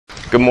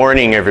Good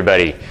morning,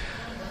 everybody.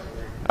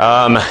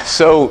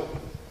 So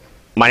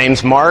my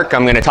name's Mark.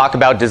 I'm going to talk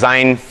about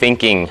design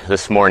thinking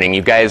this morning.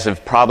 You guys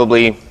have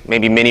probably,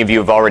 maybe many of you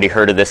have already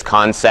heard of this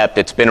concept.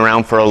 It's been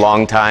around for a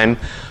long time,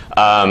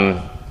 and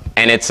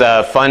it's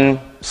a fun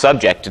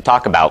subject to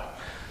talk about.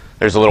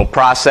 There's a little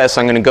process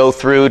I'm going to go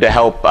through to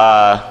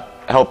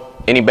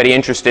help anybody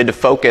interested to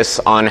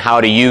focus on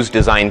how to use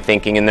design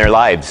thinking in their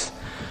lives.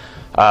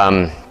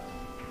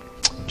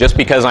 Just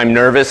because I'm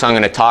nervous, I'm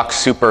going to talk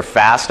super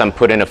fast. I'm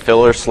putting a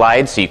filler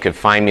slide so you can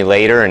find me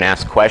later and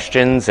ask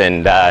questions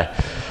and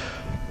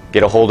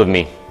get a hold of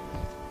me.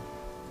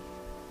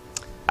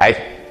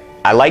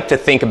 I like to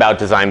think about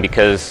design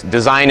because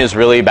design is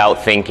really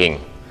about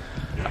thinking.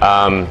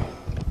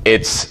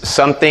 It's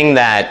something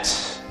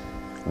that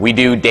we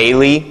do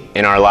daily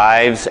in our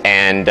lives,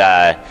 and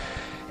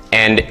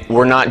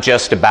we're not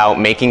just about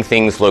making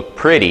things look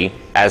pretty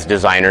as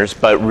designers,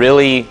 but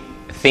really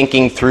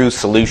thinking through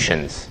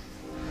solutions.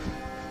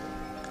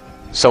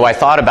 So I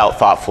thought about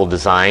thoughtful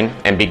design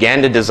and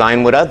began to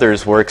design what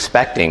others were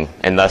expecting,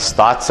 and thus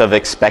thoughts of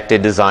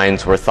expected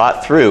designs were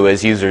thought through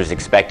as users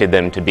expected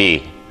them to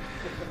be.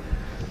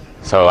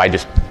 So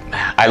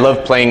I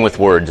love playing with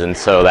words, and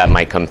so that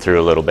might come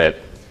through a little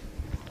bit.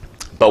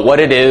 But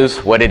what it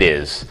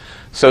is.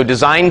 So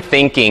design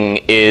thinking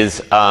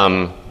is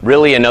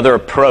really another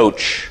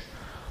approach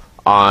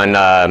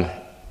on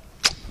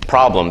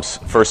problems,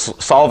 for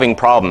solving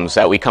problems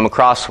that we come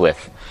across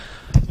with.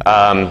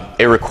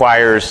 It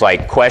requires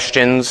like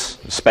questions,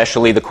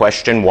 especially the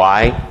question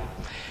why,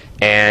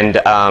 and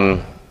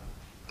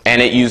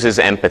it uses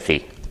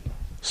empathy.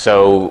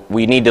 So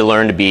we need to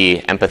learn to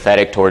be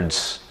empathetic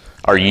towards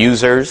our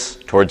users,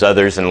 towards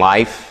others in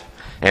life,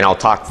 and I'll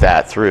talk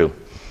that through.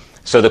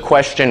 So the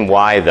question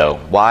why, though,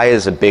 why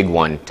is a big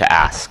one to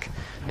ask.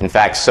 In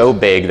fact, so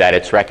big that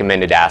it's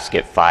recommended to ask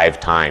it 5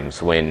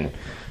 times when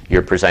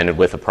you're presented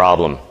with a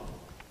problem.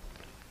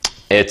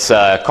 It's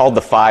called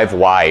the 5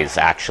 whys,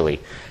 actually,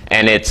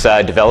 and it's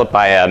developed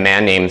by a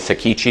man named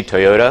Sakichi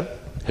Toyoda,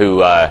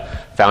 who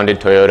founded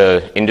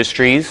Toyota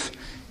Industries,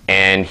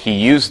 and he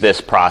used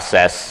this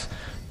process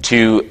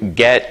to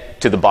get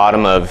to the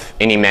bottom of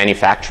any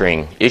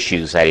manufacturing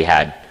issues that he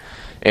had.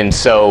 And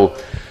so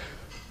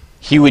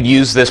he would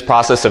use this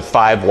process of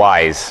 5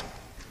 whys,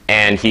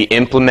 and he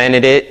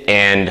implemented it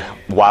a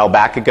while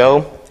back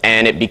ago,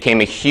 and it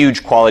became a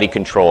huge quality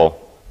control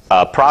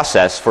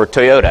process for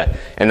Toyota.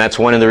 And that's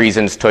one of the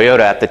reasons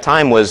Toyota at the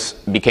time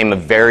became a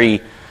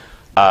very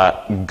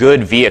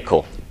good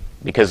vehicle,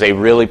 because they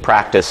really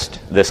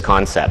practiced this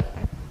concept.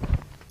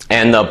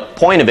 And the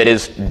point of it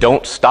is,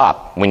 don't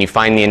stop when you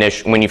find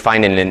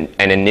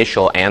an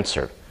initial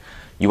answer.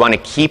 You want to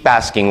keep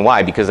asking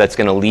why, because that's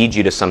going to lead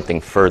you to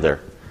something further.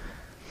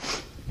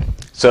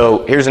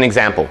 So here's an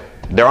example.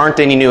 There aren't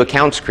any new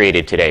accounts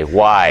created today.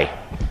 Why?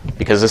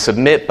 Because the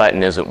submit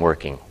button isn't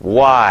working.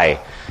 Why?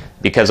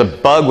 Because a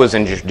bug was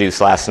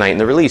introduced last night in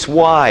the release.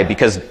 Why?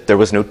 Because there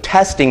was no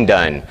testing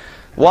done.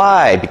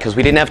 Why? Because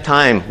we didn't have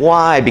time.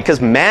 Why?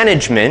 Because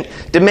management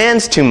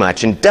demands too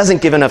much and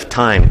doesn't give enough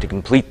time to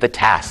complete the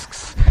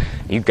tasks.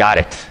 You got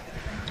it.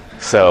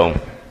 So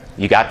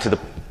you got to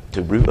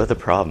the root of the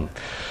problem.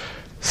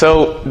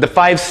 So the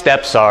 5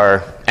 steps are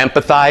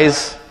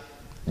empathize,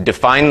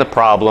 define the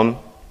problem,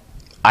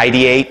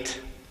 ideate,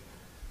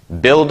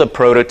 build a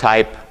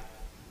prototype,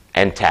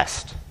 and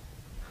test.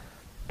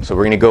 So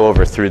we're going to go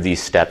through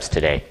these steps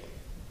today.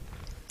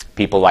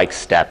 People like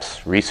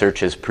steps.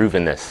 Research has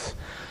proven this.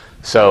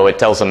 So it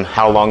tells them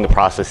how long the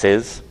process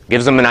is,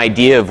 gives them an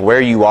idea of where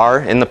you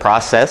are in the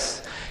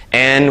process,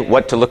 and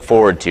what to look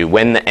forward to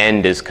when the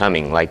end is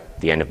coming,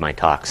 like the end of my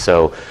talk.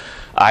 So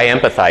I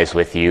empathize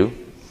with you,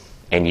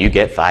 and you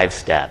get 5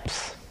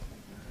 steps.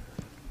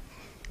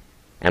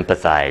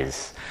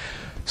 Empathize.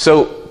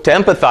 So to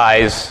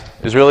empathize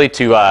is really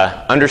to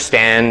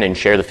understand and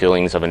share the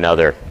feelings of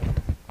another.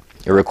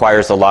 It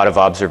requires a lot of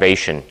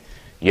observation.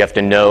 You have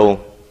to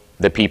know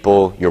the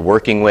people you're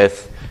working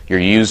with, your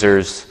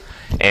users,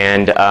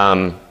 and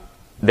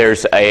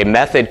there's a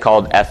method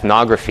called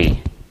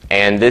ethnography,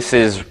 and this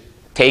is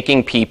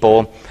taking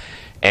people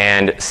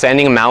and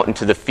sending them out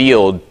into the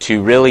field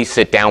to really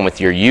sit down with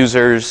your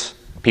users,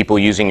 people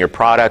using your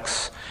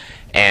products,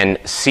 and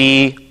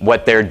see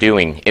what they're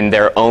doing in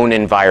their own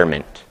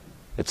environment.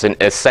 It's an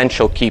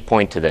essential key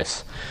point to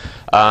this.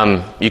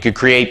 You could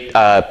create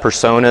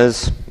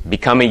personas,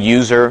 become a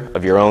user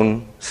of your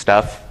own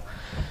stuff.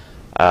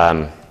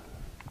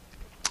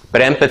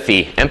 But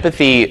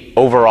empathy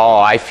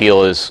overall, I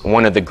feel, is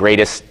one of the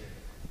greatest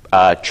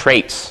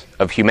traits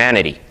of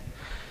humanity.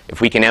 If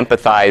we can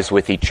empathize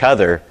with each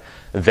other,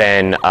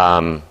 then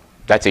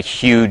that's a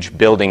huge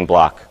building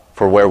block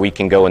for where we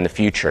can go in the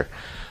future.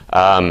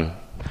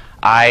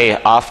 I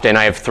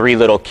have 3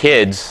 little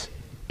kids,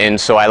 and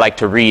so I like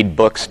to read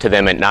books to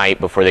them at night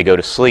before they go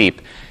to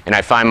sleep, and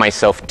I find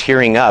myself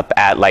tearing up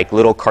at like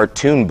little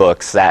cartoon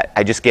books that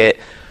I just get.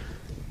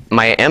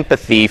 My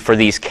empathy for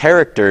these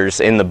characters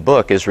in the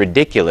book is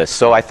ridiculous.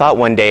 So I thought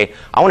one day,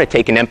 I want to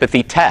take an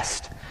empathy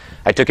test.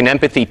 I took an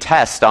empathy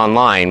test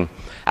online,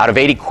 Out of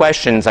 80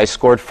 questions, I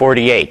scored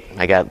 48.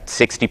 I got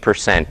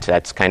 60%.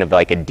 That's kind of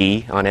like a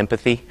D on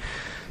empathy.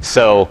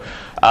 So,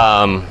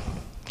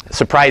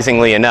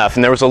 surprisingly enough,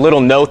 and there was a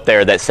little note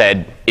there that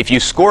said, if you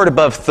scored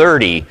above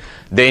 30,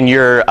 then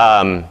you're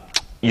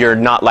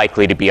not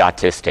likely to be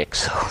autistic.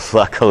 So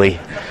luckily,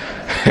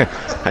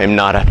 I'm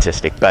not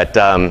autistic, but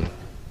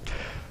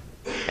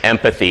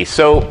empathy.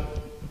 So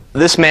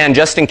this man,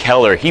 Justin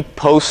Keller, he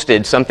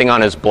posted something on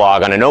his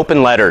blog on an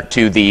open letter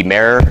to the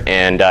mayor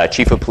and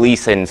chief of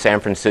police in San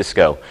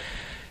Francisco.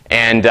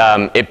 And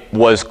it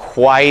was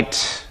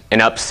quite an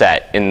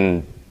upset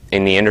in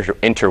the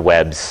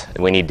interwebs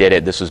when he did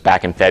it. This was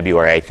back in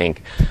February, I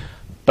think.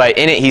 But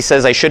in it, he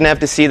says, I shouldn't have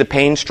to see the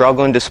pain,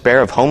 struggle, and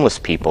despair of homeless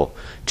people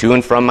to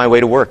and from my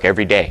way to work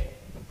every day.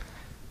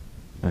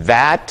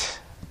 That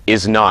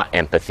is not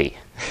empathy,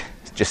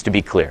 just to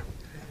be clear.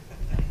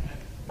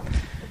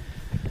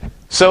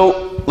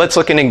 So let's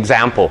look at an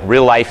example,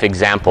 real life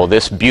example.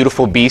 This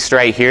beautiful beast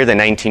right here, the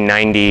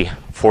 1990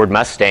 Ford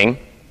Mustang.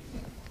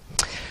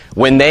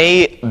 When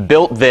they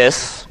built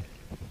this,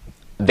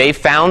 they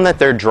found that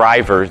their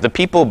drivers, the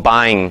people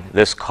buying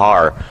this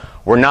car,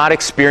 were not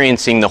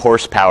experiencing the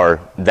horsepower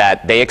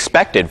that they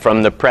expected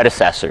from the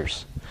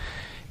predecessors.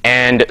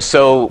 And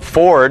so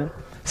Ford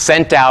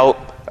sent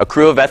out a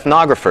crew of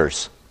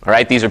ethnographers. All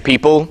right, these are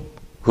people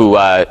who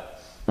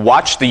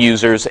watch the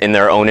users in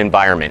their own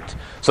environment.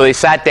 So they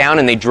sat down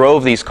and they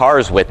drove these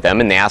cars with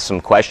them, and they asked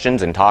them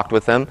questions and talked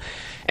with them.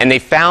 And they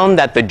found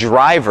that the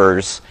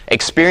drivers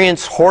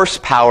experienced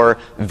horsepower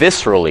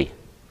viscerally.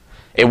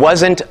 It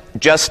wasn't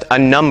just a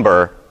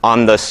number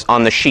on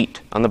the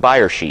sheet, on the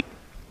buyer sheet.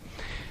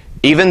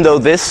 Even though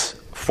this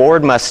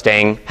Ford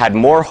Mustang had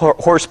more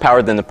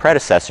horsepower than the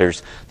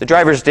predecessors, the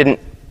drivers didn't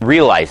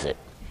realize it.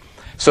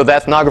 So the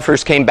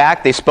ethnographers came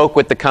back, they spoke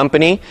with the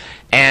company,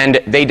 and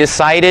they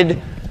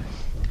decided,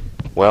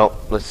 well,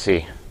 let's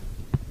see.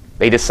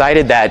 They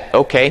decided that,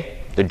 okay,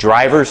 the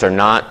drivers are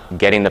not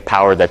getting the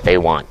power that they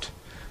want.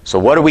 So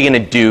what are we going to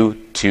do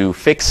to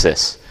fix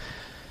this?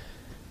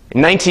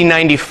 In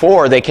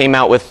 1994, they came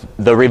out with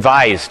the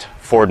revised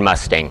Ford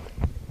Mustang.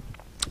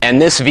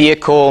 And this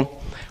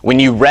vehicle, when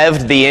you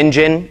revved the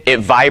engine, it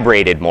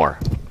vibrated more.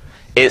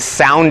 It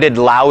sounded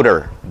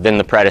louder than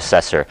the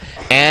predecessor.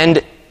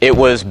 And it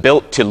was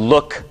built to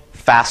look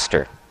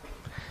faster.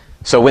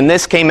 So when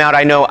this came out,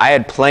 I know I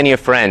had plenty of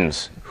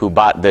friends who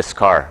bought this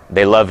car.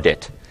 They loved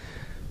it.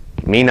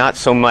 Me, not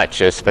so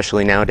much,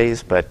 especially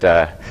nowadays, but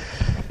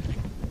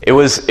it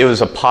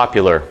was a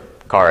popular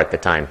car at the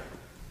time.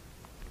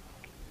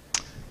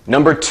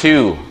 Number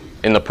 2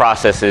 in the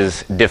process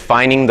is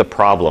defining the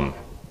problem.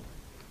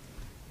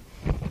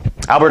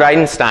 Albert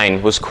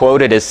Einstein was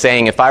quoted as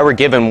saying, if I were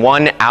given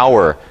 1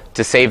 hour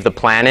to save the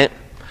planet,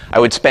 I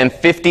would spend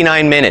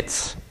 59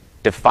 minutes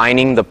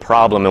defining the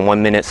problem and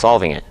 1 minute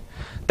solving it.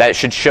 That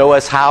should show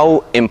us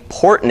how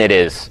important it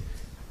is,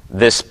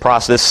 this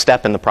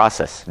step in the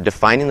process.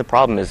 Defining the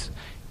problem is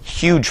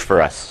huge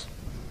for us.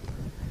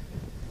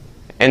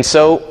 And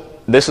so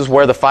this is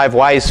where the 5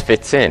 whys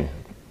fits in,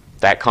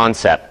 that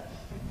concept.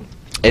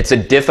 It's a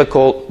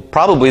difficult,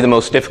 probably the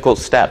most difficult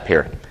step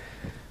here.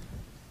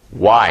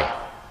 Why?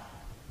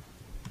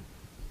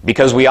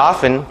 Because we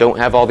often don't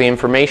have all the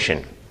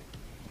information.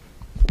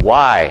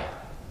 Why?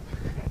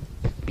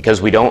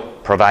 Because we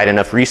don't provide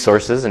enough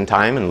resources and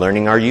time in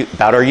learning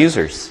about our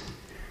users.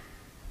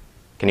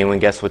 Can anyone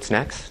guess what's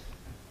next?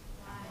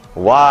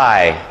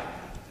 Why?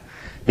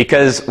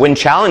 Because when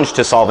challenged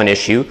to solve an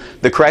issue,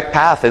 the correct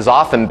path is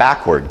often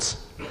backwards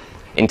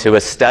into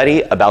a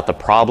study about the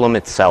problem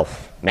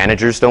itself.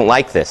 Managers don't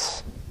like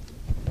this.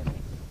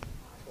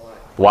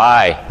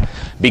 Why?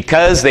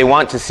 Because they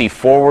want to see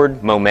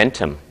forward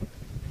momentum.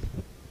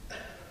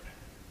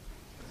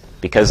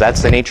 Because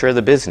that's the nature of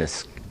the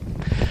business.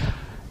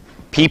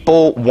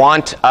 People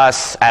want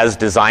us as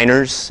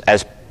designers,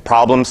 as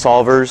problem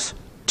solvers,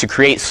 to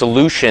create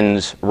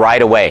solutions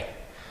right away.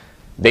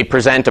 They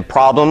present a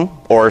problem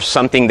or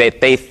something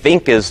that they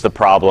think is the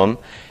problem,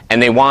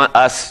 and they want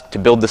us to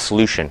build the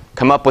solution.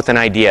 Come up with an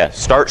idea.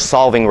 Start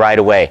solving right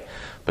away.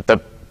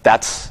 But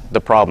that's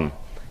the problem,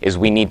 is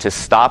we need to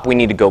stop. We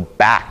need to go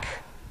back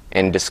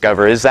and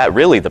discover, is that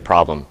really the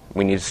problem?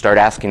 We need to start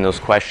asking those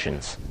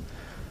questions.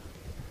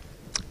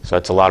 So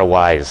that's a lot of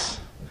whys.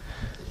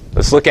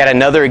 Let's look at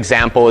another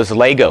example, is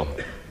Lego.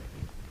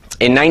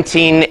 In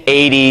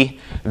 1980,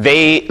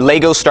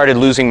 Lego started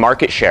losing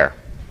market share.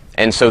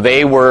 And so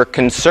they were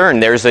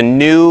concerned. There's a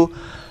new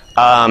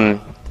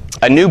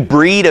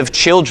breed of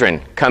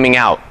children coming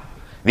out.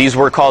 These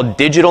were called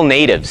digital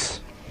natives.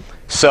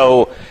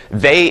 So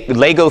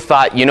Lego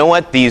thought, you know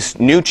what, these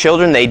new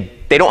children, they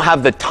don't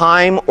have the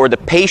time or the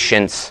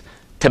patience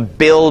to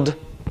build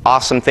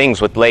awesome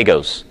things with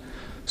Legos.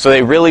 So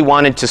they really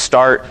wanted to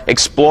start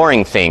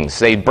exploring things.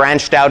 They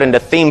branched out into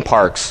theme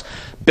parks,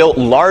 built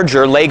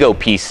larger Lego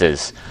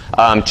pieces,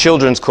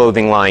 children's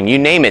clothing line, you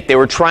name it. They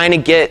were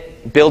trying to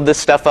build this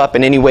stuff up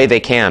in any way they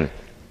can.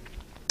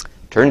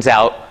 Turns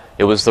out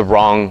it was the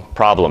wrong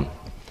problem.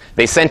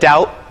 They sent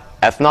out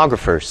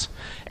ethnographers,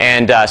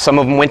 and some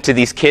of them went to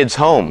these kids'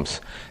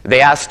 homes.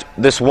 They asked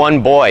this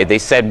one boy, they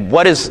said,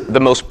 what is the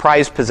most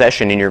prized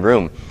possession in your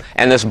room?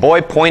 And this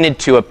boy pointed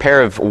to a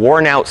pair of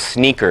worn out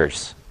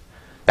sneakers.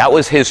 That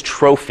was his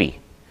trophy.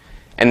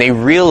 And they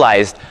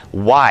realized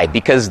why.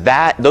 Because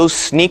those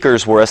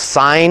sneakers were a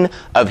sign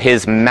of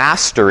his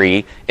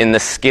mastery in the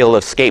skill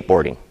of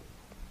skateboarding.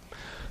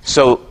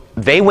 So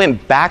they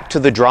went back to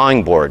the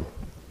drawing board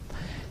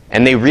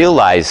and they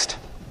realized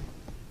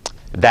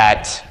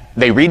that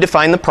they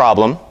redefined the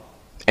problem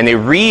and they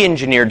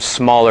re-engineered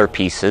smaller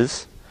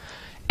pieces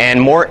and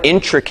more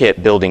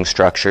intricate building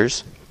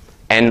structures,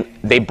 and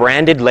they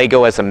branded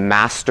Lego as a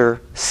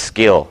master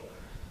skill.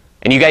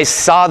 And you guys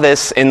saw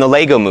this in the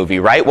Lego movie,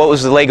 right? What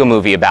was the Lego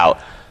movie about?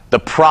 The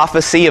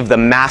prophecy of the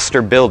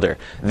master builder.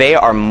 They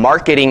are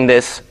marketing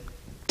this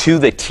to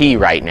the T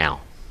right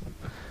now.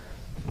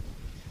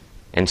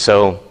 And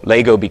so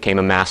Lego became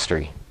a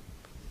mastery.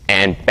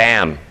 And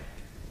bam,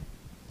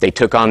 they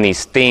took on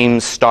these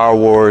themes, Star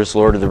Wars,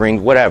 Lord of the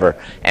Rings, whatever,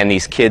 and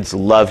these kids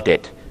loved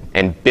it.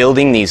 And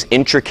building these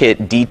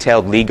intricate,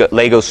 detailed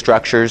Lego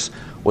structures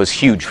was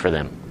huge for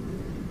them.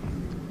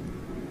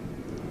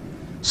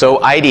 So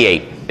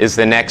ideate is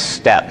the next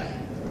step.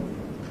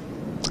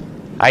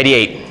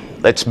 Ideate.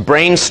 Let's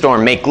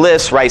brainstorm, make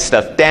lists, write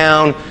stuff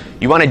down.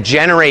 You want to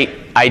generate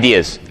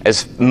ideas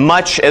as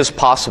much as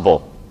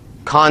possible.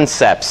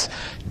 Concepts.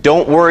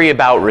 Don't worry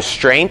about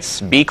restraints.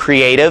 Be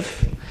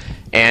creative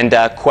and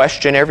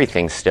question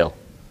everything still.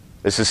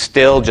 This is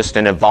still just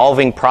an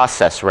evolving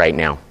process right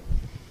now.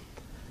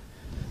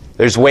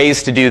 There's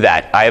ways to do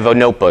that. I have a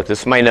notebook.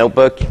 This is my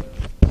notebook.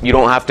 You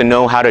don't have to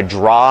know how to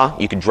draw.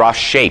 You can draw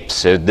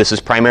shapes. This is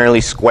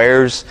primarily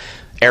squares,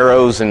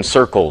 arrows, and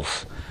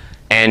circles.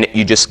 And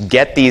you just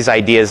get these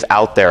ideas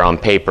out there on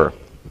paper.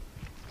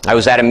 I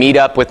was at a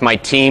meetup with my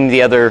team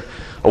a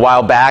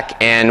while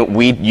back, and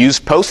we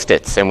used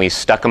Post-its, and we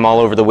stuck them all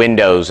over the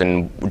windows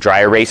and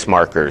dry erase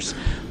markers.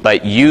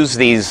 But use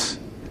these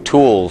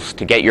tools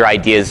to get your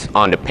ideas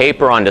onto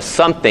paper, onto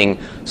something,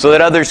 so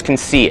that others can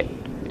see it,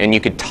 and you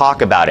could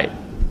talk about it.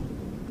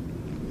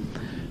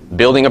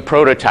 Building a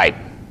prototype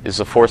is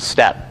the fourth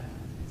step.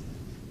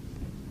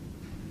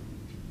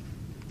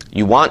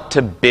 You want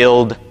to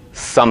build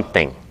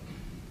something.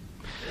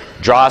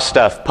 Draw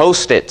stuff,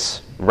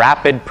 Post-its,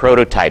 rapid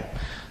prototype.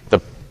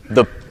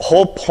 The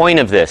whole point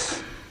of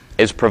this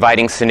is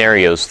providing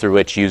scenarios through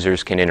which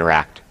users can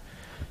interact.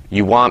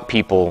 You want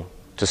people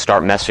to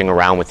start messing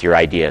around with your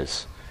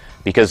ideas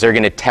because they're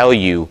going to tell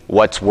you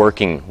what's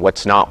working,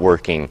 what's not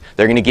working.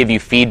 They're going to give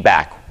you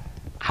feedback,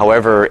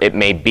 however it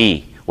may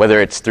be, whether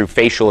it's through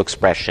facial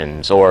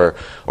expressions or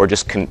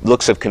just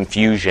looks of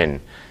confusion.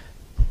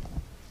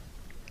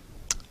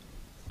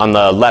 On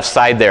the left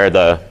side there,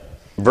 the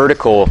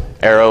vertical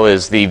arrow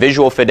is the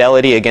visual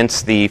fidelity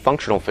against the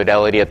functional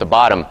fidelity at the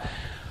bottom.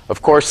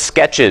 Of course,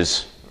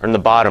 sketches are in the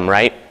bottom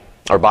right,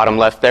 or bottom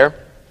left there.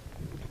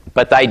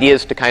 But the idea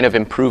is to kind of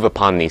improve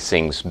upon these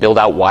things, build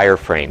out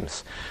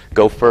wireframes,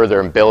 go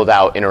further and build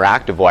out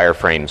interactive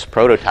wireframes,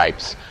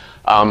 prototypes.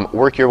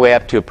 Work your way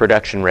up to a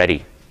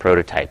production-ready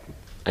prototype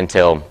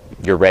until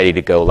you're ready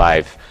to go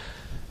live.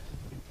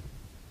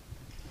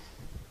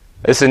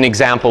 This is an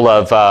example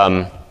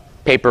of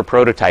paper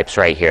prototypes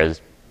right here.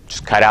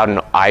 Just cut out an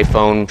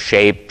iPhone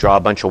shape, draw a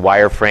bunch of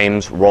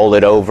wireframes, roll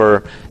it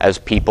over as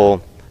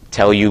people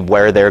tell you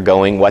where they're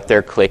going, what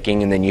they're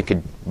clicking, and then you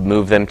could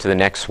move them to the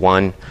next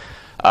one.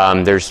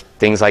 There's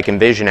things like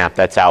Envision app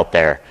that's out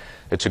there.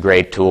 It's a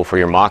great tool for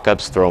your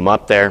mock-ups. Throw them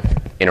up there,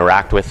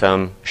 interact with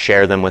them,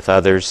 share them with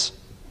others.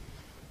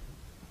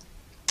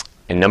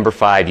 And number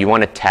 5, you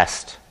want to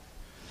test.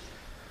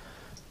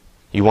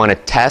 You want to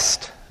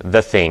test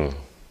the thing.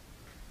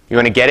 You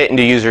want to get it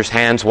into users'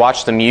 hands,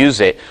 watch them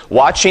use it.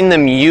 Watching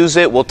them use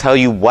it will tell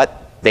you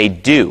what they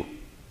do.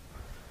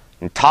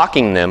 And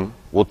talking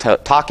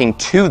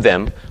to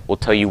them will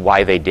tell you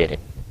why they did it.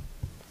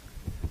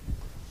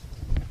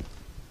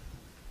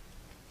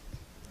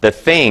 The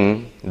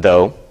thing,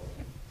 though,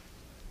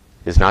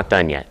 is not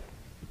done yet.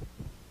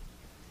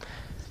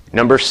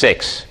 Number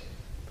 6.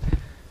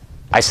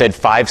 I said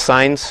 5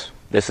 signs.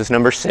 This is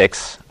number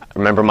 6.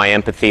 Remember, my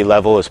empathy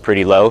level is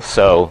pretty low,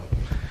 so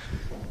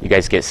you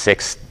guys get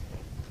 6.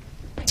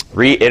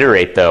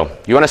 Reiterate, though.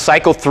 You want to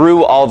cycle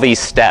through all these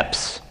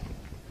steps.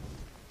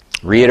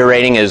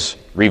 Reiterating is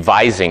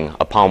revising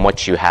upon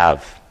what you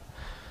have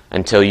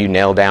until you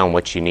nail down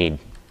what you need.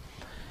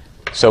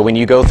 So when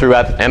you go through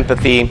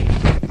empathy,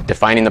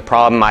 defining the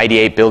problem,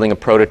 ideate, building a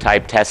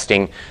prototype,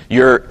 testing,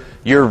 your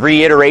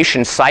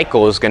reiteration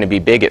cycle is going to be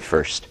big at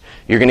first.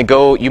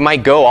 You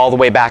might go all the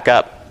way back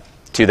up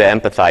to the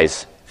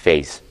empathize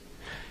phase,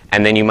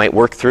 and then you might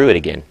work through it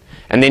again.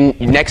 And then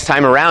next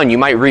time around, you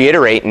might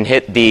reiterate and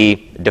hit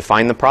the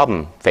define the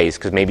problem phase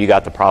because maybe you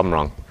got the problem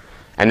wrong.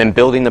 And then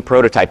building the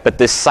prototype. But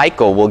this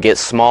cycle will get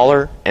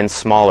smaller and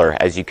smaller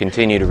as you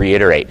continue to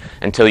reiterate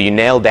until you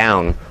nail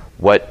down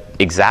what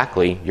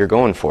exactly you're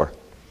going for.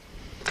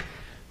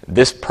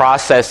 This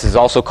process is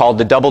also called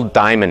the double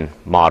diamond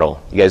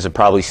model. You guys have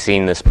probably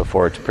seen this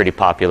before. It's pretty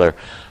popular.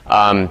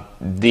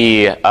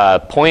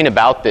 The point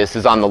about this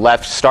is on the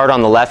left, start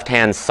on the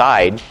left-hand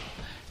side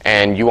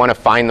And you want to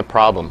find the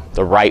problem,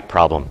 the right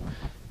problem.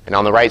 And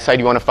on the right side,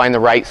 you want to find the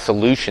right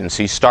solution.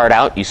 So you start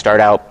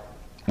out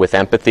with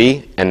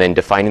empathy and then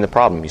defining the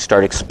problem. You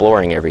start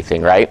exploring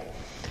everything, right?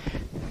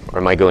 Or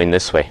am I going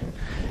this way?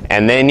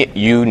 And then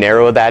you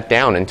narrow that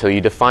down until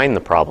you define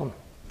the problem.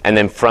 And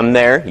then from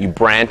there, you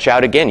branch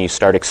out again. You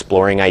start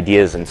exploring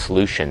ideas and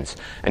solutions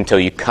until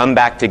you come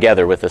back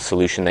together with a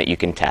solution that you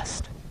can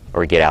test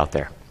or get out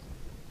there.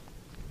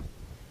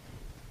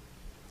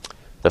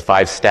 The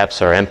 5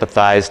 steps are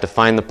empathize,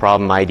 define the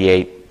problem,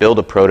 ideate, build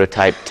a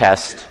prototype,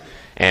 test,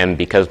 and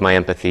because my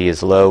empathy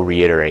is low,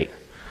 reiterate.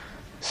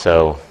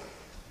 So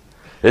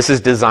this is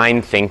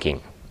design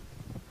thinking.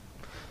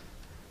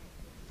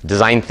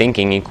 Design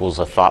thinking equals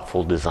a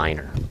thoughtful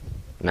designer.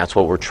 And that's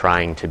what we're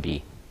trying to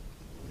be.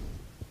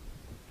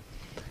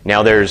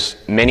 Now there's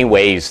many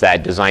ways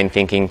that design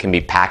thinking can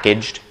be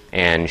packaged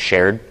and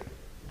shared.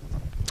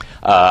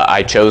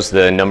 I chose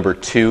the number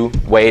 2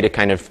 way to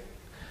kind of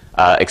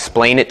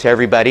explain it to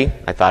everybody.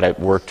 I thought it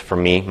worked for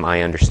me,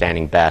 my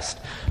understanding best.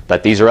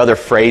 But these are other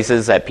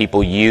phrases that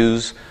people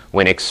use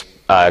when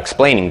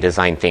explaining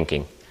design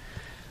thinking.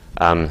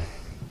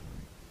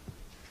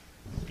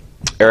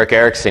 Eric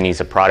Erickson,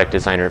 he's a product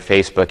designer at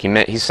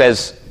Facebook. He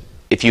says,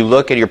 if you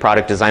look at your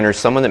product designer as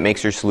someone that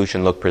makes your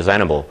solution look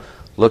presentable,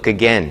 look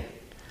again.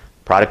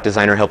 Product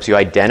designer helps you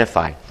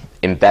identify,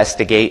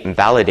 investigate, and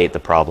validate the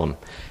problem,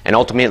 and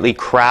ultimately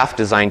craft,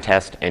 design,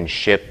 test, and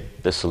ship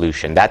the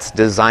solution. That's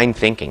design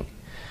thinking.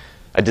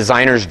 A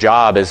designer's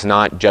job is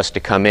not just to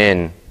come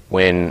in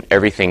when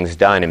everything's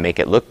done and make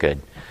it look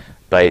good,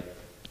 but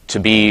to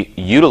be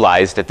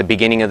utilized at the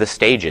beginning of the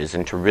stages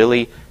and to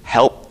really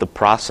help the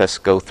process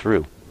go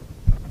through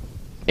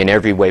in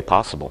every way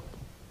possible.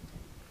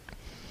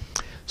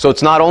 So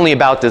it's not only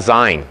about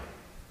design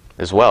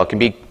as well. It can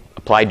be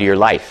applied to your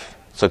life.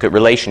 Let's look at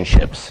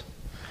relationships,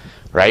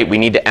 right? We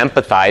need to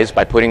empathize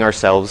by putting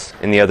ourselves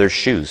in the other's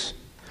shoes.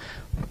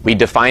 We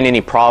define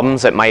any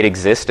problems that might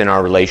exist in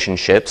our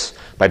relationships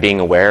by being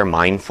aware,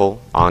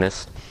 mindful,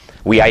 honest.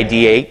 We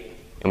ideate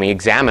and we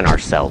examine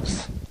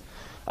ourselves.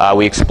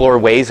 We explore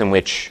ways in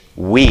which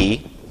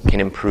we can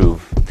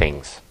improve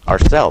things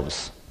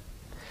ourselves.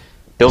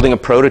 Building a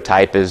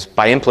prototype is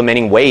by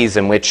implementing ways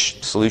in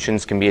which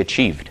solutions can be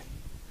achieved.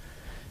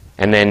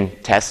 And then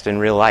test in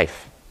real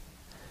life.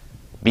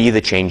 Be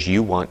the change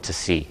you want to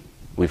see.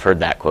 We've heard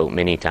that quote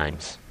many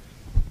times.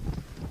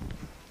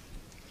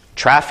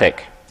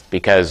 Traffic,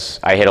 because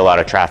I hit a lot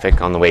of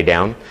traffic on the way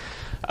down.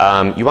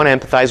 You want to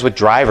empathize with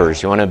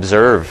drivers. You want to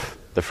observe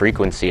the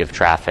frequency of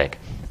traffic.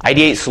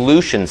 Ideate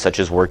solutions such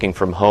as working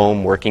from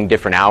home, working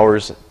different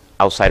hours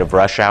outside of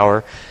rush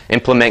hour.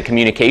 Implement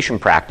communication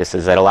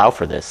practices that allow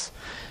for this.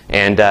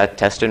 And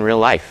test in real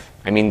life.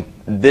 I mean,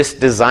 this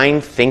design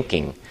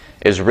thinking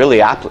is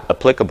really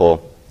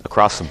applicable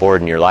across the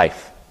board in your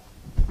life.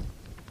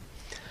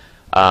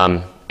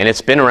 And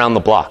it's been around the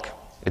block.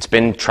 It's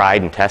been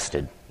tried and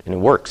tested, and it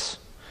works.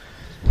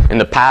 In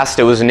the past,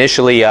 it was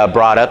initially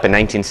brought up in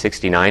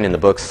 1969 in the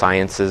book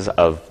Sciences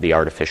of the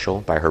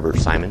Artificial by Herbert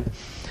Simon.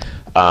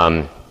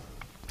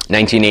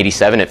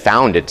 1987, it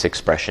found its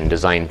expression,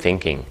 design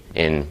thinking,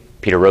 in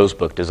Peter Rowe's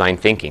book, Design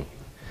Thinking.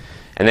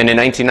 And then in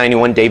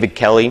 1991, David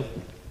Kelly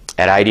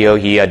at IDEO,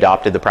 he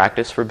adopted the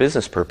practice for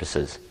business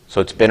purposes. So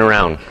it's been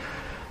around.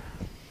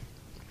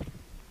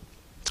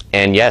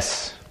 And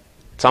yes,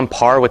 it's on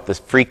par with the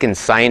freaking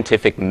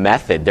scientific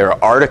method. There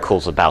are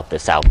articles about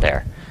this out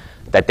there.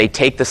 That they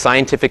take the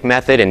scientific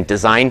method and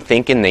design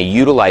thinking, they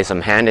utilize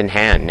them hand in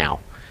hand now.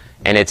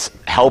 And it's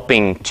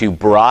helping to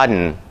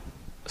broaden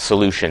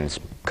solutions,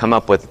 come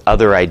up with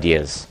other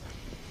ideas.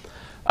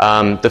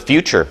 The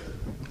future.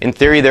 In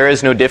theory, there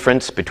is no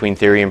difference between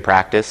theory and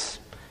practice.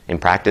 In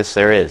practice,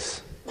 there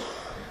is.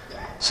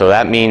 So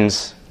that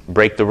means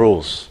break the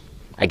rules.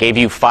 I gave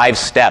you 5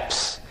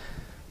 steps,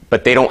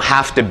 but they don't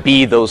have to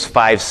be those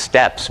 5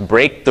 steps.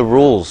 Break the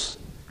rules,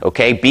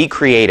 okay? Be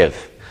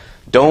creative.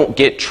 Don't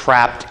get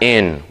trapped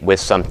in with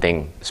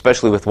something,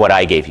 especially with what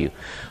I gave you.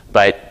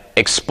 But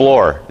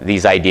explore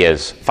these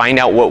ideas. Find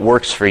out what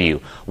works for you.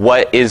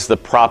 What is the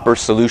proper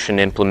solution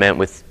to implement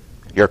with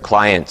your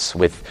clients,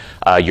 with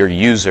your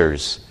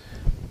users?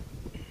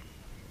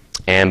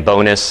 And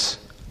bonus,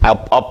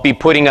 I'll be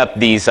putting up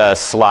these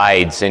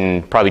slides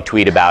and probably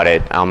tweet about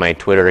it on my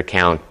Twitter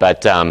account.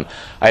 But I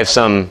have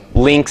some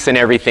links and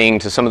everything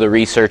to some of the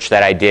research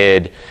that I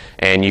did.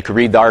 And you can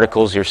read the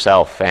articles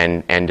yourself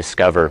and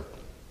discover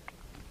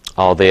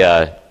all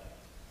the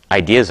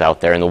ideas out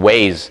there and the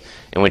ways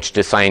in which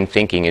design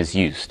thinking is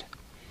used.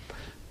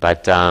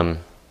 But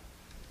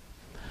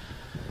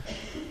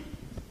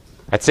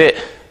that's it.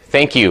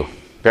 Thank you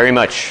very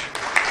much.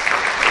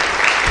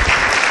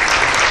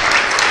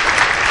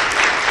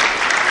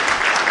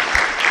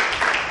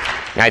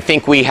 I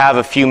think we have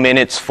a few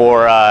minutes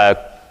for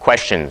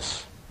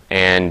questions.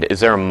 And is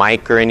there a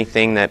mic or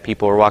anything that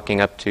people are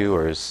walking up to,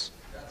 or is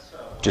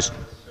just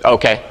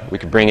okay? We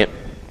could bring it.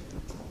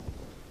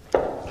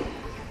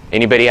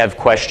 Anybody have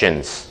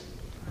questions?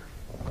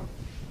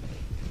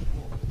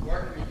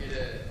 Where can we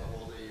get a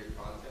hold of your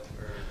content?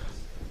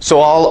 So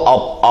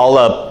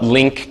I'll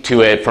link to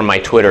it from my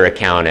Twitter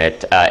account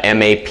at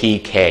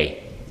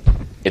MAPK.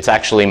 It's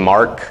actually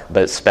Mark,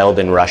 but spelled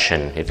in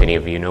Russian, if any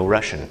of you know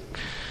Russian.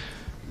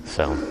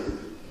 So,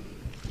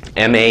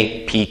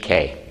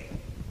 MAPK.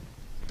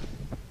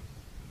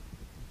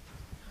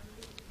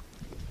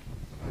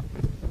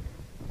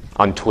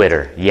 On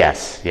Twitter,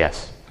 yes.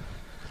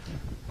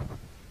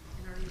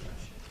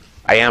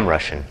 I am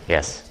Russian,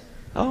 yes.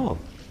 Oh.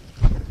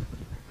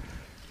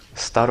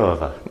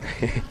 Starova.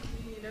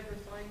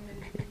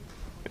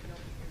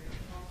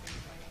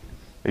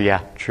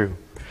 Yeah, true.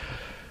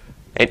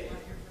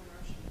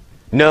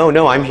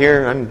 No, I'm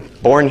here. I'm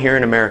born here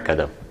in America,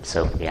 though.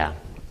 So, yeah.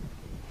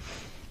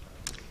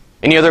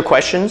 Any other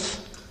questions?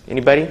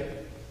 Anybody? Why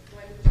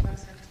did the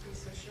class have to be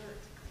so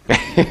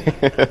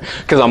short?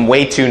 Because I'm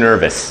way too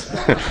nervous.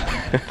 It was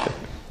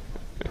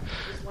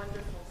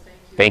wonderful.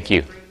 Thank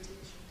you. Thank you.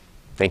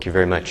 Thank you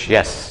very much.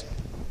 Yes.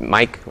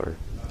 Mike? Or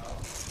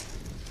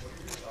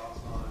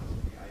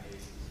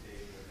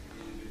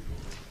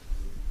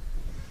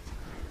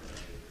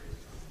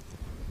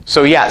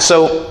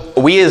So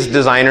we as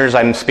designers,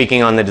 I'm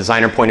speaking on the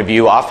designer point of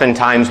view,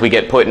 oftentimes we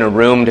get put in a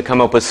room to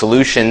come up with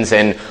solutions,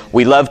 and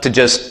we love to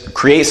just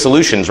create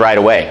solutions right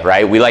away,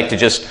 right? We like to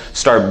just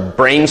start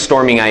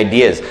brainstorming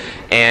ideas.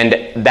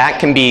 And that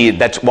can be,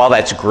 while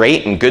that's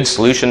great and good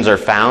solutions are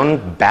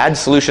found, bad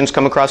solutions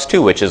come across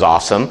too, which is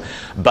awesome.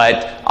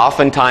 But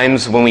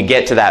oftentimes when we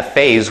get to that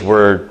phase,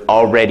 we're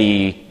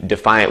already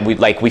defined,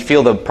 we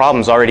feel the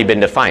problem's already been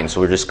defined,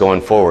 so we're just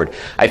going forward.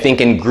 I think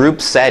in group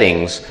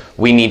settings,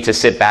 we need to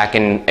sit back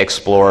and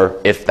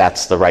explore if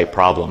that's the right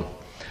problem.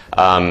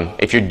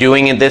 If you're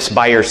doing this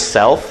by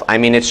yourself, I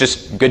mean, it's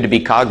just good to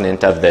be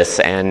cognizant of this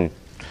and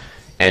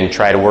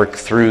try to work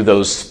through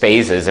those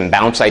phases and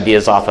bounce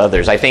ideas off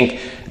others. I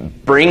think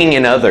bringing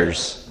in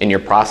others in your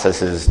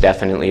process is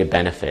definitely a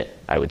benefit,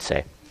 I would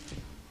say.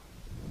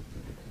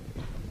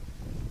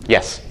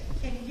 Yes?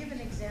 Can you give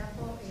an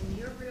example in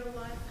your real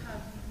life how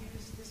you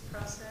use this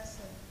process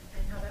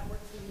and how that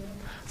worked for you?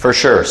 For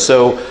sure.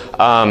 So,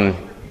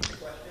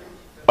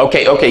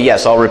 okay,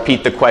 yes, I'll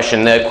repeat the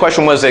question. The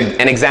question was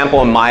an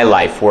example in my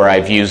life where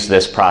I've used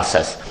this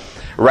process.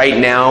 Right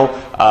now,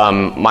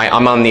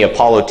 I'm on the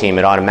Apollo team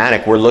at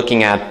Automatic. We're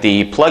looking at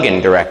the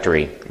plugin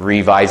directory,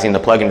 revising the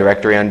plugin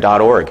directory on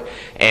 .org.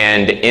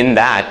 And in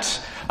that,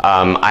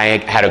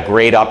 I had a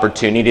great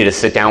opportunity to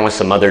sit down with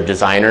some other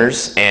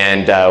designers,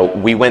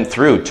 and we went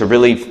through to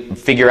really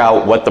figure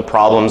out what the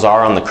problems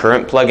are on the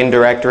current plugin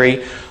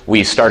directory.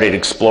 We started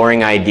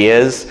exploring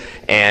ideas,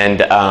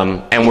 and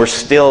we're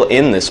still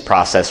in this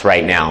process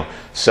right now.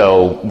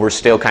 So we're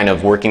still kind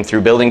of working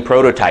through building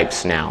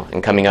prototypes now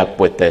and coming up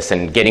with this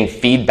and getting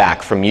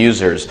feedback from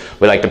users.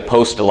 We like to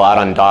post a lot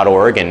on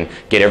 .org and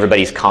get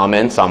everybody's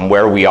comments on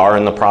where we are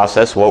in the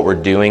process, what we're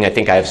doing. I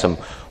think I have some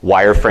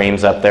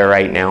wireframes up there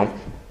right now.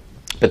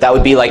 But that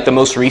would be like the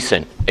most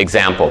recent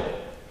example.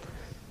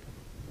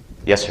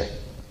 Yes, sir.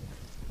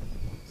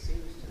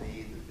 Seems to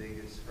me the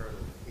biggest hurdle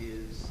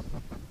is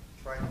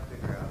trying to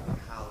figure out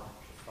how to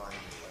find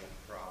the right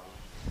problem.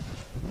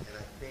 And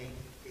I think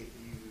if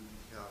you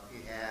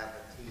have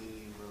a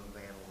team of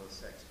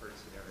analysts,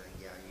 experts, and everything,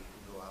 yeah, you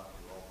can go out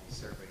and do all these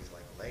surveys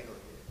like Lego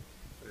did.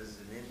 But as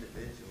an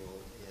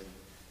individual in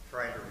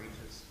trying to reach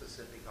a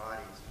specific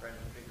audience, trying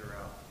to figure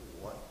out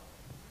what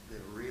the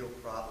real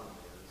problem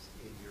is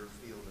in your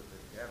field of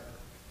endeavor,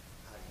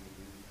 how do you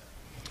do that?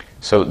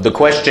 So the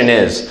question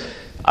is,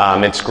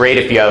 it's great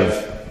if you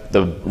have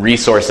the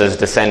resources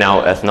to send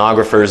out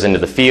ethnographers into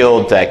the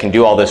field that can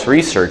do all this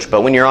research,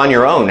 but when you're on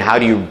your own, how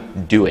do you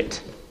do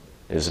it?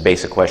 Is a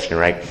basic question,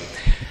 right?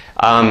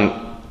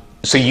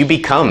 So you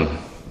become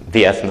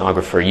the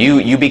ethnographer.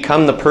 You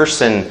become the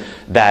person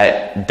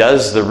that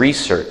does the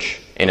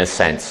research, in a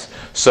sense.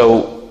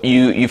 So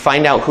you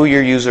find out who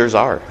your users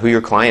are, who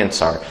your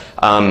clients are.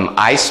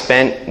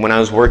 When I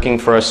was working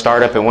for a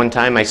startup at one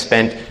time, I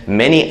spent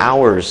many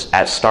hours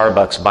at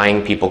Starbucks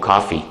buying people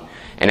coffee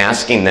and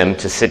asking them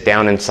to sit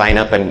down and sign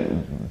up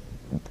and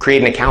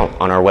create an account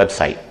on our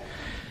website.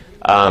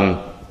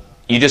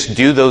 You just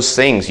do those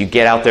things. You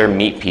get out there and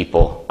meet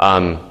people.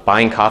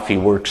 Buying coffee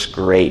works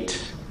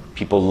great.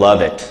 People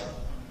love it.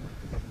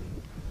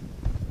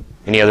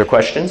 Any other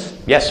questions?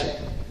 Yes, sir.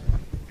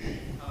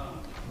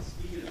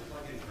 Speaking of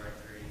plugin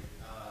directory,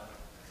 I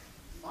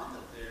find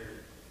that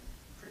there,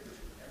 pretty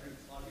much with every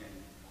plugin,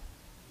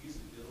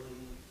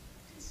 usability,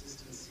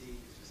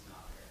 consistency is just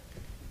not there.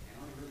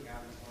 And all you really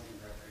have in the plugin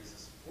directory is a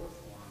support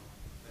form,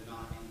 but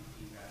not any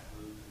feedback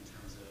loop in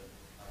terms of,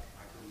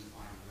 I couldn't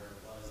find where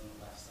it was on the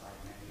left side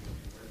menu in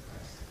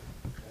WordPress,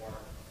 or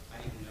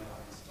I didn't know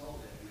I installed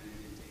it, and then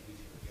it didn't take me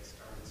to a get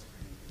started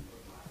screen to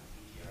put my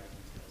API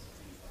details and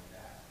things like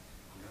that.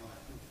 I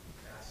think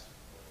that's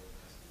what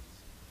we're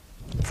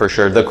customers. For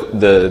sure.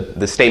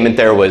 The statement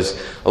there was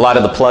a lot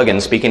of the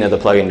plugins, speaking of the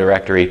plugin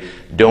directory,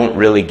 don't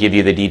really give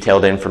you the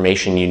detailed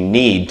information you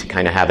need to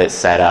kind of have it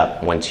set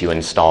up once you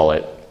install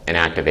it and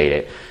activate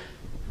it.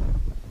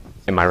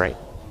 Am I right?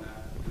 On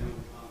that, the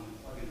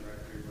plugin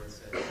directory where it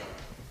says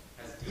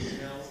has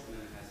details and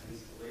then it has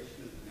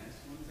installation of the next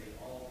one, they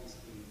all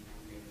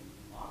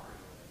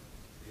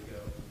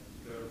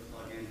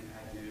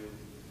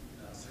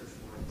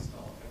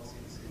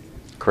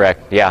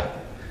Correct, yeah.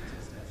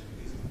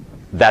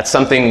 That's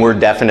something we're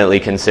definitely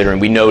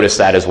considering. We notice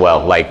that as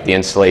well, like the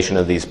installation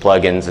of these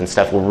plugins and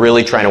stuff. We're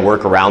really trying to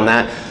work around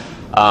that.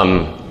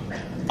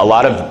 A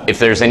lot of, if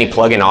there's any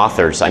plugin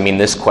authors, I mean,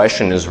 this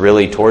question is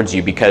really towards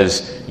you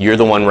because you're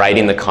the one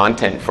writing the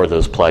content for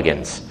those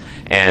plugins.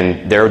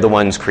 And they're the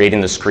ones creating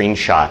the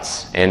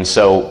screenshots. And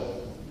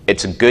so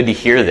it's good to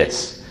hear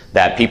this,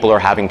 that people are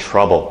having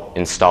trouble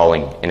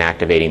installing and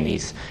activating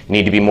these. You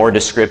need to be more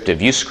descriptive.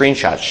 Use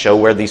screenshots. Show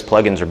where these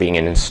plugins are being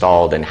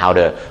installed and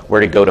where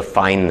to go to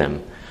find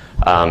them.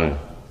 But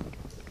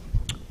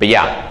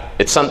yeah,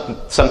 it's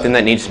something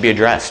that needs to be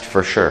addressed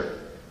for sure.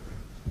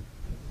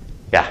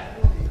 Yeah.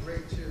 It would be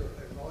great too.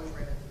 I've always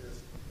ran into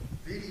this.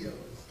 Videos.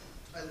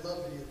 I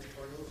love video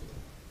tutorials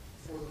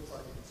for the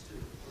plugins too.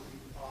 It would be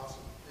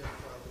awesome if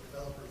the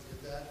developers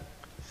did that.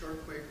 Short,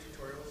 quick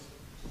tutorials.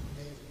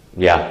 Amazing.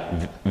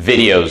 Yeah,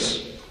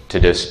 videos to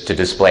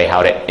display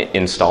how to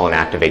install and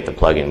activate the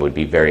plugin would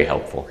be very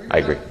helpful. I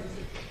agree.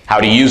 How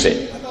to use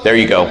it. There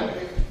you go.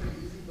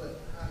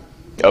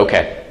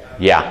 Okay.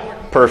 Yeah.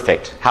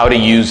 Perfect. How to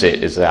use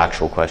it is the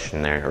actual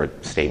question there, or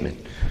statement.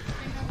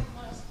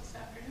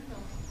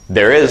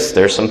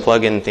 There's some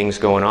plugin things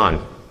going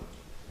on.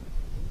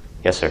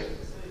 Yes, sir. So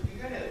you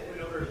kind of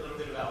went over a little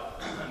bit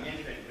about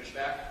management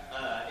pushback,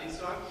 and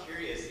so I'm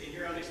curious, in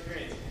your own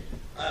experience,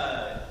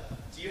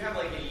 do you have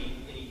like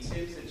any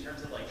tips in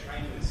terms of like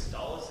trying to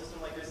install a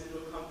system like this into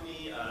a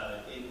company,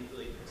 in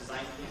like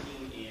design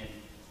thinking and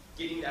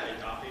getting that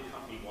adopted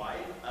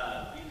company-wide?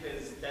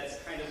 Because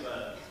that's kind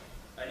of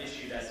an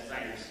issue that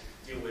designers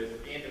deal with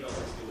and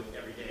developers deal with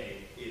every day,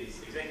 is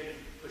executive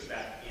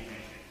pushback and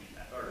management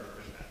feedback or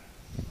pushback.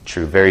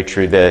 True, very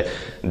true.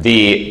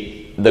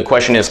 The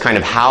question is kind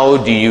of how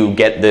do you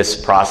get this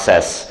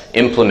process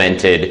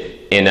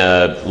implemented in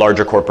a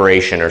larger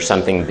corporation or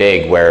something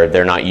big where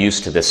they're not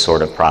used to this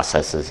sort of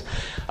processes.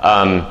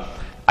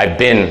 I've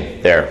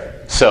been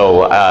there.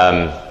 So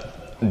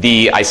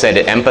I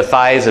said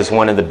empathize is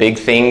one of the big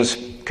things,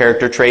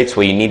 character traits.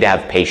 Well, you need to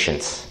have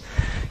patience.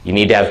 You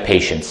need to have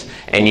patience.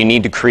 And you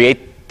need to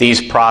create these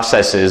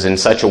processes in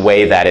such a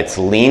way that it's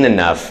lean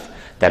enough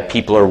that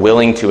people are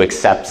willing to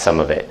accept some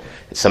of it,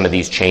 some of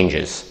these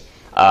changes.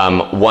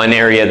 One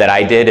area that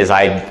I did is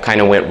I kind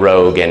of went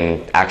rogue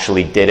and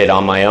actually did it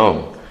on my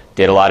own.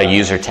 Did a lot of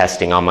user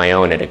testing on my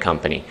own at a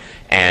company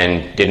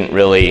and didn't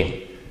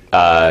really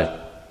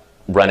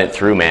run it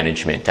through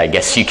management, I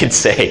guess you could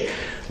say.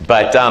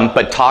 But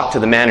talk to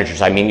the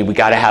managers. I mean, we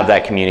got to have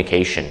that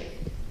communication.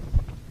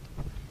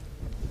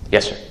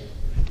 Yes, sir.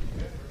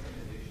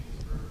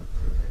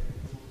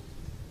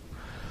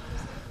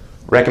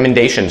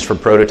 Recommendations for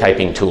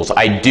prototyping tools.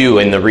 I do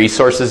in the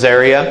resources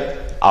area.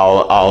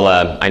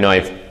 I know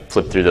I've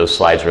flipped through those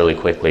slides really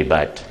quickly,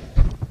 but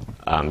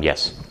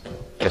yes.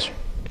 Yes, sir.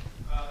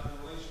 In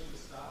relation to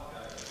style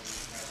guides,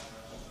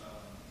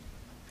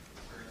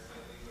 experience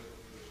lately with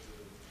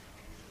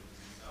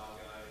the style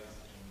guides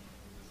and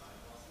the design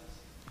process?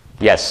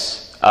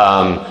 Yes.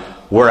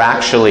 We're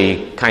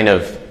actually kind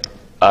of,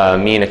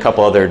 me and a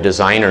couple other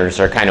designers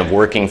are kind of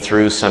working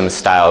through some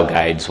style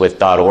guides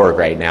with .org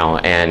right now.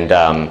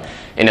 And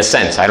in a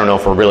sense, I don't know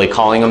if we're really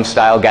calling them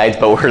style guides,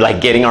 but we're like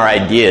getting our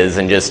ideas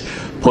and just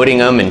putting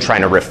them and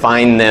trying to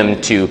refine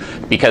them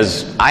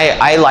because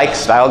I like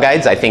style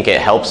guides. I think it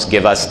helps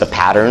give us the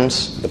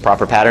patterns, the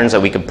proper patterns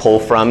that we could pull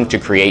from to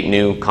create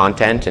new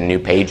content and new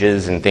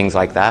pages and things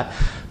like that.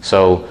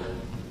 So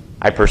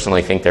I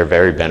personally think they're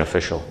very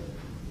beneficial.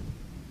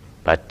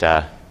 But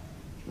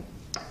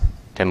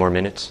 10 more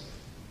minutes.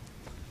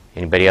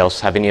 Anybody else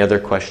have any other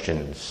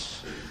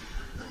questions?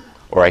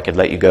 Or I could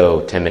let you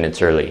go 10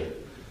 minutes early.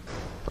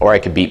 Or I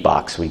could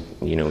beatbox. We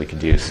could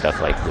do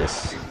stuff like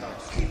this.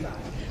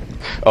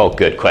 Oh,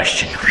 good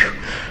question.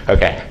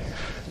 Okay.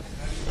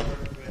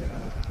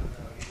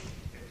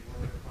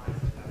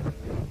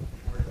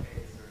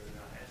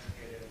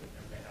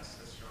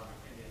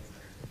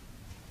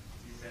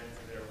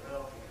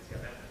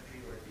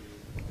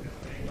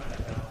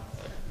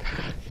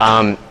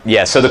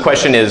 Yeah, so the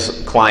question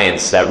is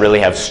clients that really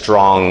have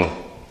strong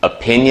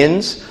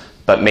opinions,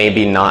 but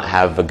maybe not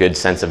have a good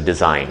sense of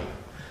design.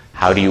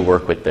 How do you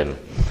work with them?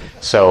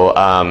 So,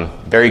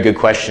 very good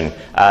question.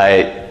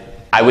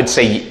 I would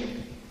say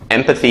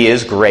empathy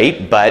is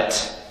great,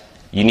 but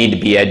you need to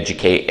be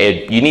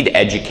educated. You need to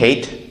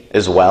educate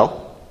as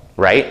well,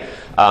 right?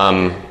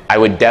 I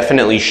would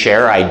definitely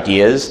share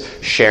ideas,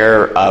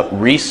 share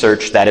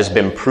research that has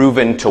been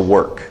proven to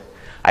work.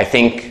 I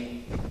think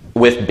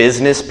with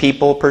business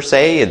people per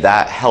se,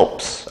 that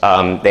helps.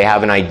 They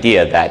have an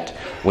idea that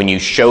when you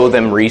show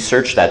them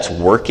research that's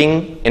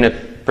working in a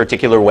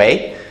particular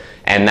way,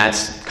 and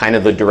that's kind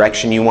of the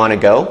direction you want to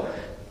go,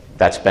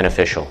 that's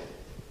beneficial.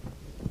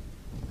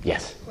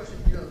 Yes? Question,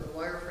 the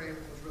wireframe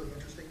was really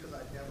interesting because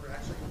I'd never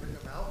actually written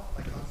them out,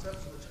 my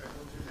concepts, which I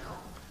will do now.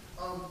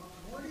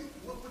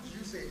 What would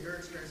you say in your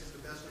experience is the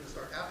best way to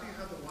start? After you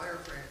have the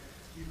wireframe,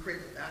 you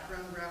create the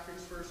background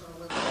graphics first on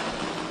a website,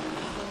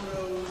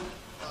 photos,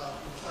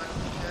 design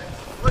the text.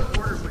 What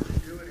order would you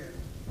do it in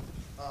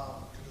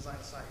to design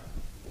a site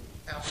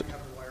after you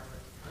have the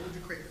wireframe? What would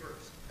you create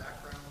first?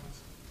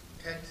 Backgrounds,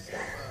 text?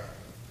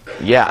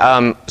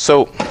 Yeah.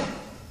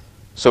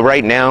 So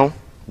right now,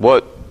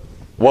 what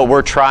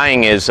we're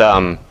trying is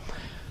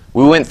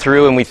we went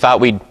through and we thought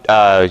we'd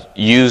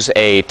use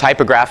a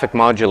typographic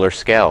modular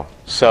scale.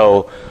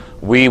 So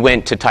we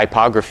went to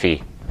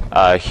typography.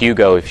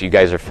 Hugo, if you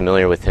guys are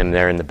familiar with him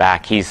there in the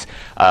back, he's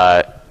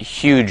a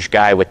huge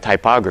guy with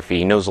typography.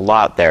 He knows a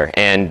lot there.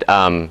 And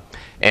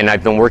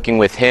I've been working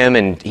with him,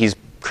 and he's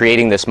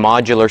creating this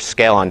modular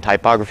scale on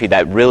typography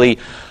that really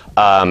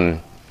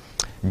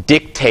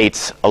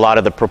dictates a lot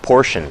of the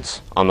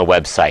proportions on the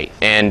website.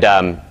 And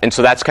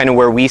so that's kind of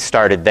where we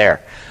started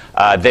there.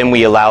 Then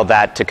we allow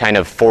that to kind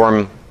of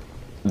form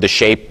the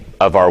shape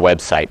of our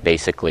website,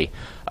 basically.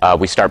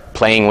 We start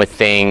playing with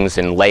things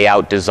and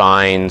layout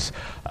designs,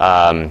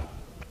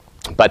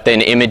 but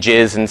then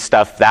images and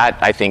stuff, that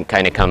I think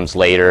kind of comes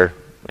later.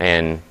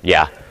 And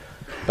yeah,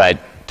 but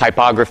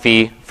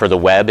typography for the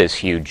web is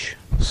huge.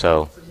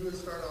 So you would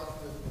start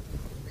off with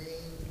the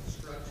main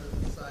structure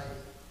of the site,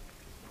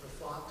 the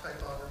font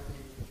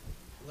typography,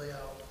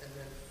 layout, and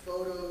then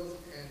photos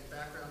and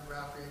background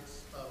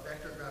graphics,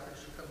 vector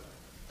graphics should come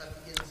at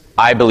the end stage.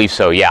 I believe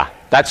so, yeah.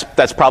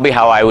 That's probably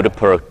how I would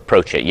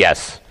approach it,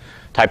 yes.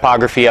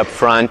 Typography up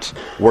front,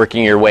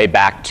 working your way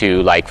back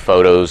to like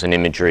photos and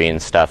imagery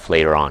and stuff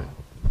later on.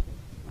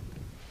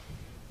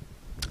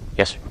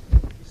 Yes, sir?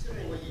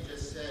 Considering what you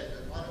just said,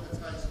 a lot of the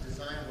times in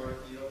design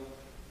work,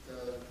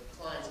 the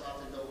clients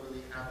often don't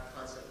really have a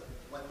concept of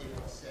what they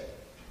want to say.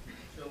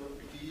 So how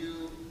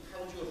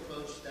would you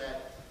approach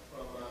that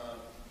from,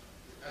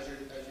 as you're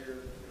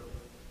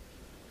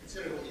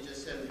considering what you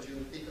just said, would you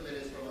think of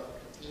it as from a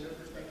container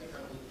perspective,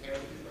 how many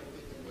characters might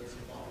fit in those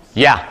boxes?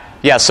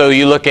 Yeah, so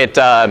you look at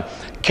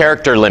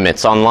character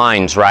limits on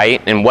lines, right?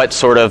 And what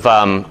sort of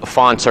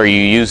fonts are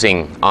you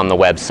using on the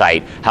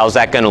website? How's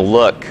that going to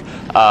look?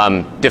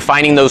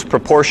 Defining those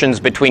proportions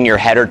between your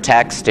header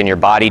text and your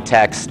body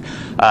text,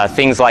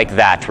 things like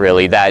that,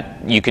 really,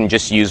 that you can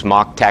just use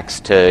mock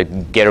text to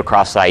get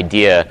across the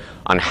idea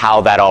on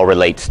how that all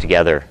relates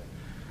together.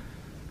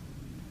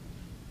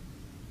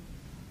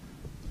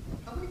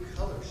 How many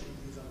colors should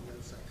you use on the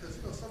website? Because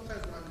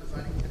sometimes when I'm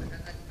designing,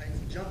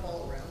 I jump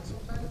all around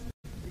sometimes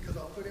because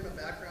I'll put in a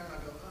background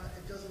and I go,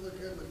 it doesn't look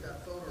good with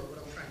that photo or what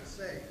I'm trying to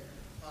say.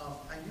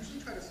 I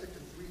usually try to stick to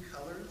 3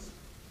 colors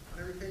on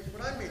every page,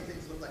 but I've made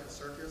things look like a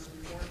circus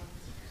before.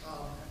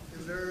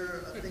 Is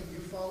there a thing you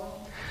follow?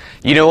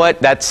 You know what?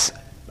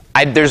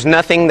 There's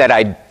nothing that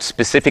I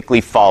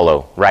specifically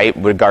follow, right,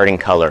 regarding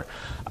color.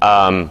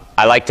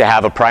 I like to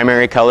have a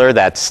primary color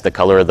that's the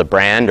color of the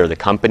brand or the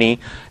company,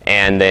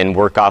 and then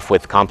work off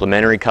with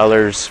complementary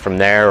colors from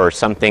there or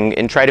something,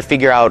 and try to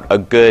figure out a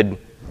good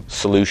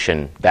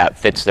solution that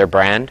fits their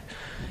brand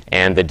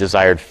and the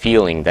desired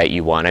feeling that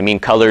you want. I mean,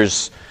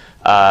 colors,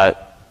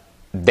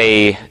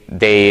 they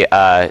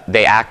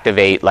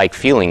activate like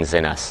feelings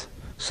in us.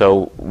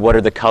 So what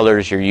are the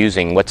colors you're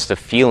using? What's the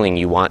feeling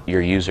you want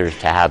your users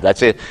to have?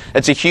 That's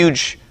a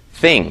huge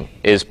thing,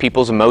 is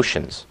people's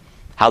emotions,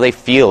 how they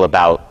feel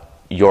about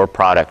your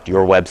product,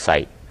 your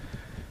website.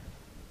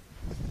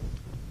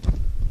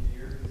 In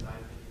your design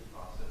thinking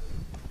process,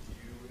 do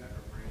you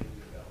ever bring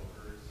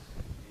developers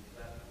into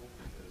that pool?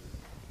 Because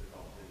there's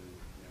often,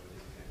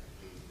 disconnect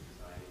between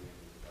designing and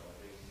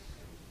developing,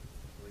 and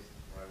at least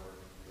where I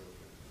work, really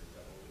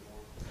that a little bit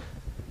more.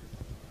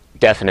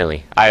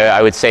 Definitely.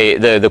 I would say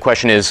the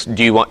question is,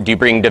 do you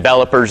bring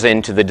developers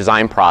into the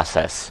design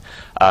process?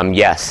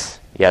 Yes.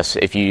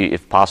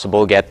 If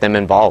possible, get them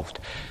involved.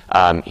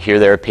 Hear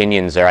their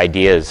opinions, their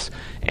ideas,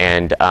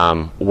 and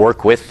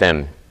work with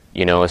them.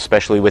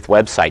 Especially with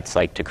websites,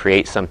 like to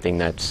create something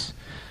that's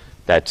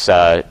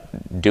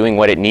doing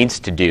what it needs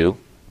to do,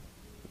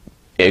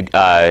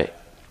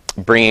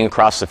 bringing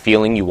across the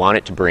feeling you want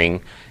it to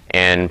bring,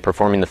 and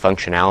performing the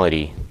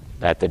functionality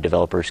that the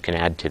developers can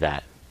add to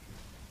that.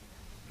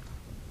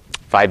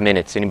 5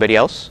 minutes. Anybody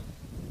else?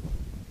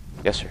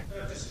 Yes, sir.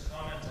 Just a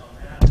comment on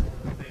that.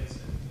 One of the things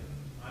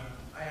that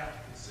I have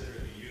to consider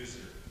the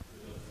user,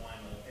 the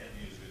final end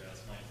user.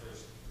 That's my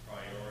first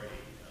priority.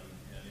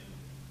 And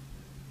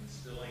in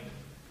instilling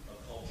a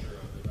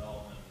culture of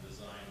development and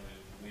design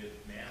with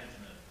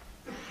management,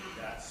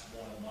 that's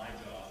one of my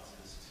jobs,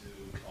 is to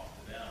talk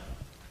to them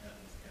and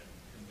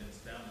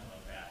convince them of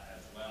that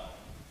as well.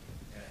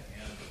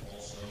 And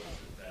also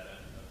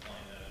that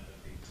applying that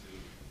empathy to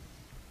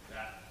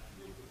that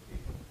group of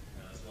people,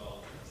 and as well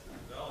as the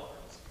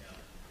developers, and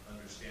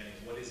understanding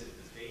what is it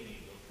that they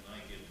need, what can I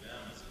give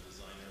them as a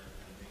designer,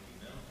 and making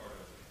them part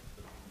of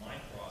my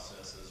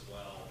process as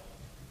well.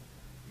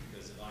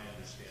 Because if I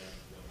understand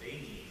what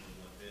they need and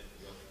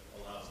what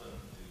allows them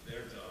to do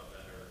their job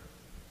better,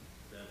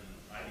 then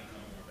I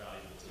become more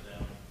valuable to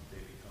them,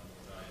 they become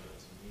more valuable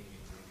to me,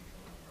 and we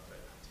become a more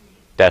effective team.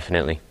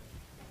 Definitely.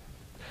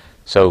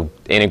 So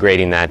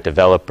integrating that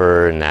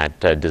developer and that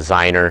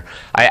designer.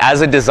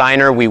 As a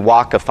designer, we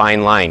walk a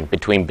fine line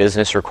between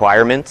business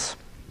requirements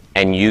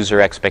and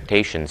user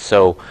expectations.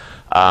 So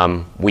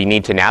we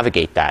need to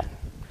navigate that.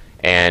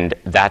 And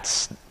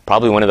that's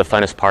probably one of the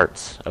funnest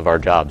parts of our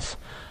jobs.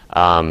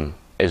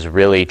 is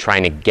really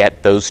trying to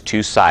get those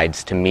two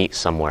sides to meet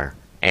somewhere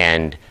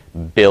and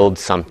build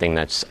something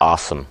that's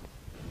awesome.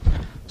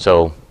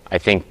 So I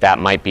think that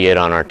might be it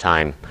on our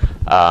time.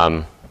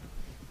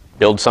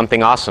 Build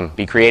something awesome.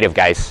 Be creative,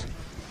 guys.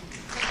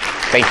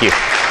 Thank you.